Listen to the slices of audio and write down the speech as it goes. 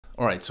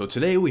Alright, so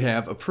today we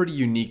have a pretty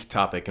unique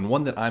topic and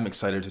one that I'm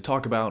excited to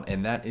talk about,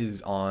 and that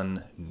is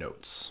on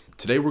notes.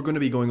 Today we're going to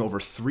be going over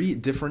 3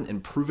 different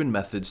and proven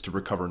methods to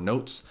recover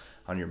notes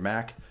on your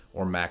Mac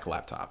or Mac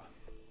laptop.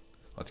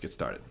 Let's get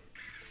started.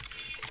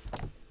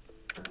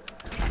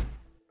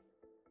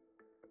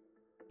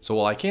 So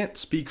while I can't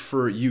speak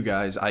for you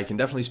guys, I can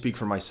definitely speak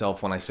for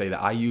myself when I say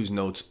that I use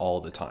notes all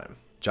the time.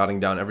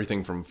 Jotting down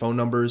everything from phone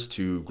numbers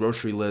to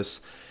grocery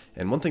lists.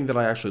 And one thing that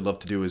I actually love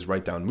to do is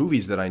write down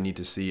movies that I need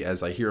to see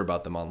as I hear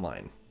about them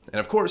online. And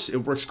of course,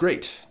 it works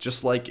great,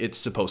 just like it's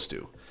supposed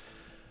to.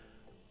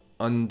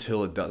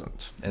 Until it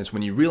doesn't. And it's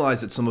when you realize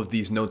that some of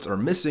these notes are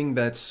missing,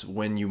 that's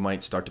when you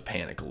might start to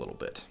panic a little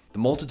bit. The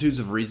multitudes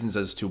of reasons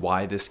as to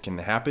why this can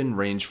happen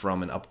range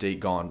from an update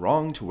gone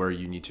wrong to where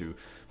you need to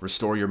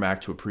restore your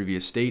Mac to a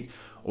previous state,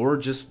 or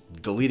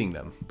just deleting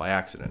them by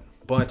accident.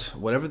 But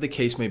whatever the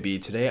case may be,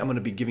 today I'm going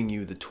to be giving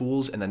you the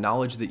tools and the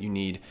knowledge that you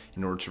need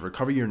in order to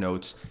recover your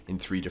notes in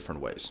 3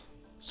 different ways.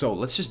 So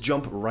let's just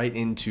jump right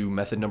into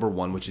method number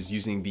 1, which is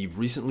using the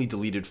recently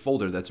deleted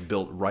folder that's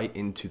built right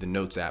into the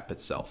Notes app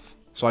itself.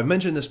 So I've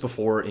mentioned this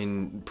before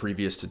in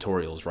previous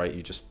tutorials, right?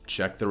 You just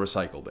check the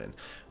recycle bin,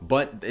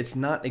 but it's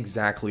not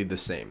exactly the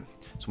same.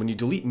 So when you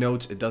delete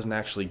notes, it doesn't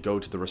actually go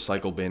to the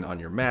recycle bin on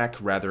your Mac,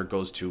 rather it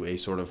goes to a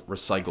sort of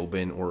recycle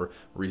bin or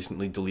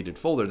recently deleted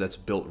folder that's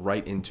built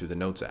right into the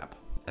Notes app.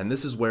 And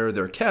this is where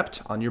they're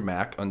kept on your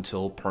Mac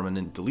until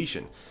permanent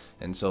deletion.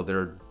 And so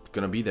they're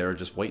gonna be there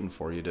just waiting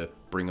for you to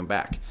bring them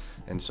back.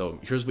 And so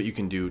here's what you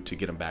can do to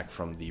get them back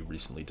from the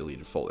recently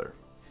deleted folder.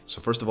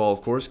 So first of all,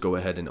 of course, go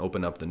ahead and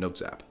open up the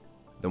Notes app.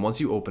 Then once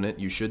you open it,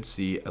 you should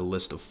see a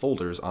list of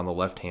folders on the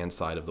left-hand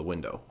side of the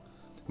window.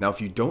 Now,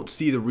 if you don't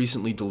see the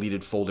recently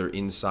deleted folder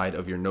inside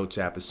of your Notes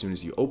app as soon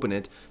as you open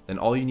it, then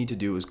all you need to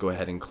do is go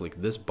ahead and click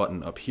this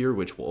button up here,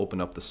 which will open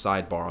up the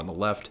sidebar on the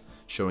left,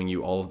 showing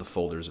you all of the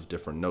folders of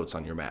different notes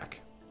on your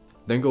Mac.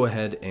 Then go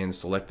ahead and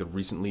select the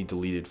recently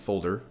deleted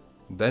folder.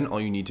 Then all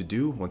you need to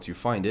do, once you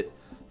find it,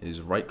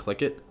 is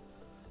right-click it,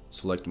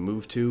 select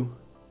Move To,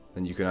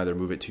 then you can either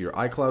move it to your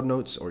iCloud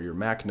notes or your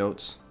Mac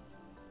notes.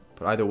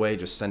 But either way,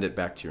 just send it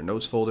back to your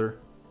notes folder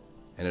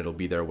and it'll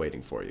be there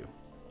waiting for you.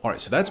 Alright,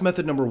 so that's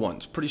method number 1.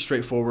 It's pretty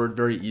straightforward,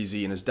 very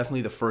easy, and is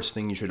definitely the first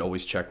thing you should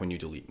always check when you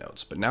delete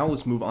notes. But now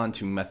let's move on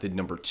to method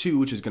number 2,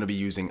 which is going to be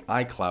using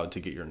iCloud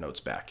to get your notes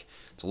back.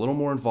 It's a little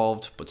more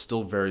involved, but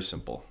still very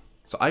simple.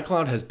 So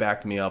iCloud has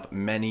backed me up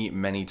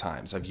many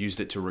times. I've used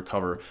it to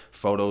recover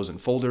photos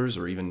and folders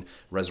or even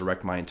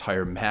resurrect my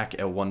entire Mac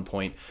at one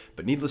point.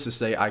 But needless to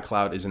say,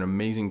 iCloud is an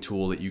amazing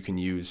tool that you can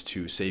use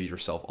to save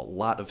yourself a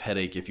lot of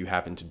headache if you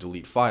happen to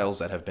delete files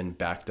that have been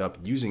backed up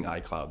using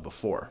iCloud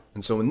before.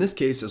 And so in this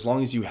case, as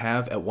long as you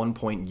have at one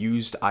point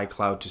used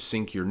iCloud to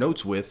sync your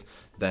notes with,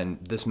 then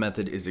this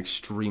method is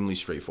extremely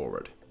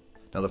straightforward.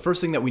 Now, the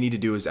first thing that we need to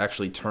do is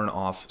actually turn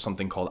off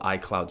something called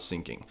iCloud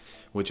syncing,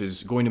 which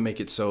is going to make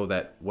it so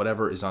that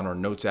whatever is on our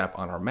Notes app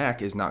on our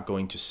Mac is not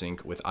going to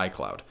sync with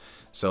iCloud.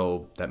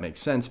 So that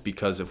makes sense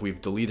because if we've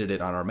deleted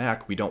it on our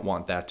Mac, we don't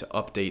want that to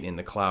update in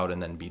the cloud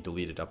and then be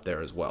deleted up there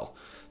as well.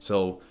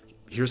 So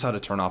here's how to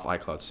turn off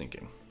iCloud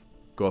syncing.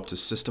 Go up to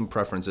System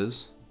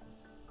Preferences,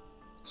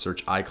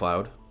 search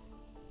iCloud,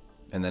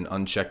 and then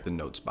uncheck the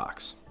Notes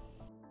box.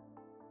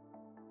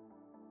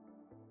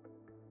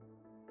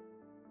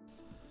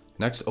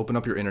 Next, open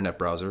up your internet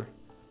browser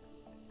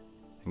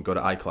and go to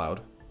iCloud,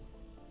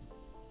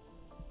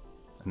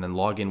 and then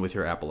log in with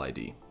your Apple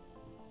ID.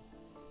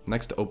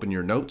 Next, open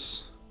your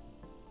notes,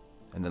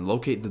 and then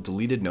locate the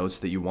deleted notes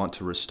that you want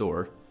to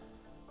restore,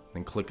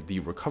 then click the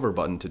Recover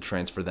button to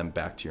transfer them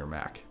back to your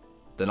Mac.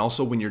 Then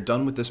also, when you're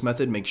done with this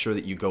method, make sure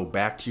that you go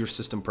back to your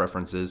system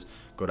preferences,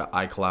 go to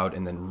iCloud,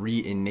 and then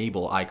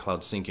re-enable iCloud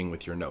syncing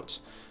with your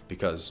notes.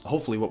 Because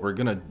hopefully what we're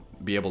gonna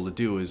be able to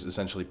do is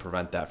essentially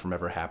prevent that from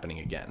ever happening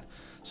again.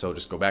 So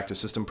just go back to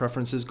system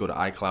preferences, go to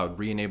iCloud,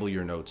 re-enable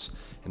your notes,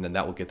 and then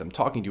that will get them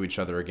talking to each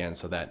other again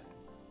so that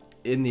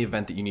in the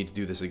event that you need to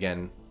do this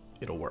again,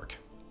 it'll work.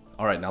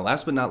 All right, now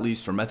last but not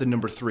least, for method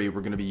number 3, we're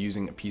gonna be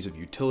using a piece of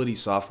utility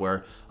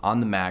software on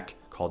the Mac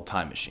called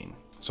Time Machine.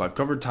 So I've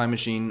covered Time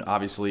Machine,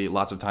 obviously,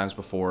 lots of times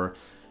before,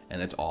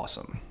 and it's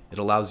awesome. It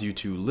allows you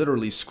to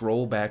literally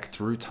scroll back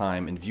through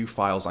time and view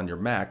files on your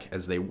Mac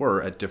as they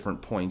were at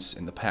different points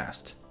in the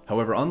past.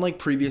 However, unlike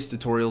previous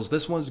tutorials,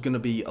 this one's going to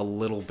be a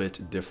little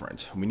bit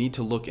different. We need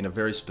to look in a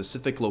very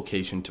specific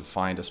location to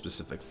find a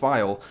specific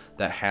file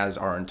that has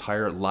our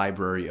entire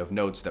library of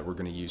notes that we're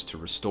going to use to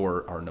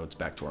restore our notes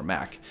back to our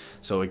Mac.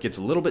 So it gets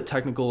a little bit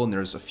technical and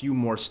there's a few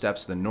more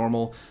steps than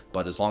normal,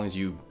 but as long as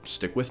you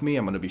stick with me,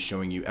 I'm going to be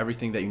showing you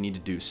everything that you need to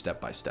do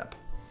step by step.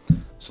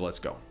 So let's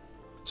go.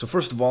 So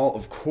first of all,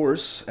 of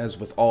course, as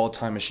with all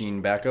Time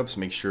Machine backups,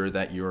 make sure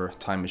that your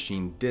Time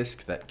Machine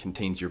disk that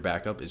contains your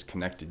backup is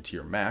connected to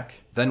your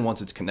Mac. Then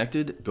once it's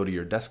connected, go to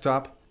your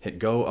desktop, hit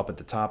Go up at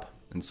the top,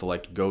 and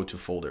select Go to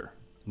Folder.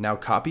 Now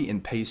copy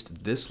and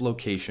paste this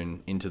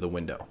location into the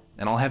window.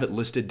 And I'll have it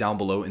listed down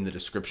below in the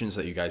description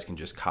so that you guys can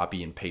just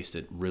copy and paste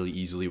it really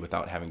easily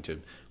without having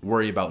to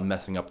worry about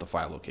messing up the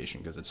file location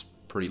because it's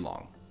pretty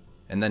long.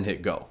 And then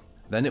hit Go.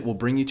 Then it will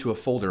bring you to a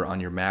folder on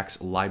your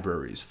Mac's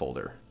Libraries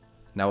folder.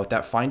 Now with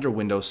that Finder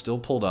window still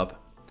pulled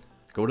up,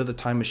 go to the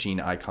Time Machine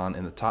icon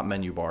in the top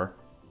menu bar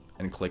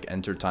and click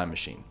Enter Time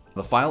Machine.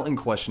 The file in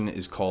question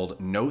is called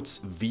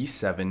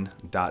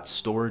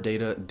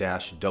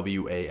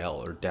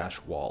notesv7.storedata-wal or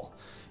 -wal.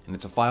 And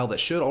it's a file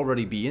that should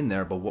already be in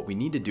there, but what we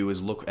need to do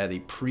is look at a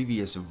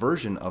previous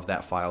version of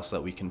that file so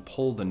that we can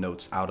pull the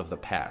notes out of the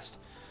past.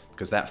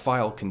 Because that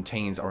file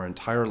contains our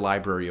entire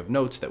library of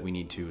notes that we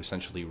need to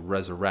essentially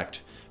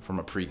resurrect from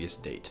a previous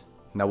date.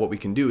 Now what we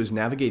can do is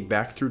navigate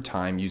back through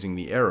time using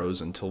the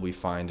arrows until we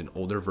find an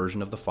older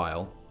version of the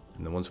file.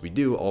 And then once we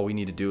do, all we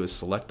need to do is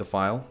select the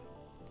file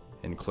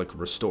and click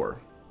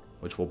Restore,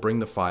 which will bring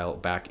the file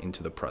back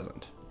into the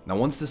present. Now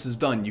once this is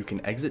done, you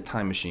can exit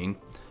Time Machine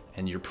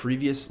and your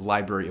previous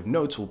library of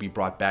notes will be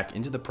brought back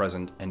into the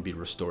present and be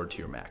restored to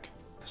your Mac.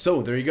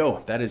 So there you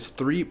go. That is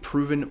 3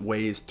 proven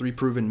ways, 3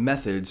 proven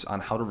methods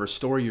on how to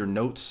restore your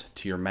notes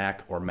to your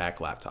Mac or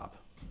Mac laptop.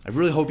 I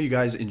really hope you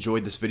guys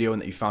enjoyed this video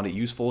and that you found it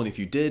useful. And if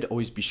you did,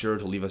 always be sure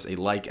to leave us a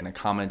like and a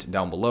comment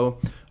down below.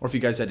 Or if you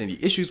guys had any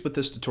issues with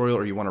this tutorial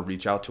or you want to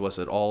reach out to us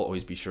at all,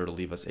 always be sure to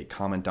leave us a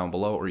comment down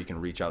below, or you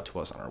can reach out to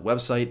us on our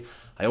website.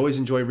 I always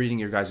enjoy reading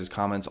your guys'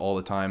 comments all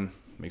the time.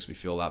 It makes me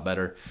feel a lot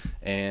better.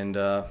 And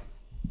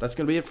that's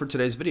going to be it for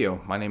today's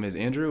video. My name is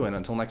Andrew, and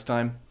until next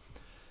time,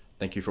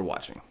 thank you for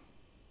watching.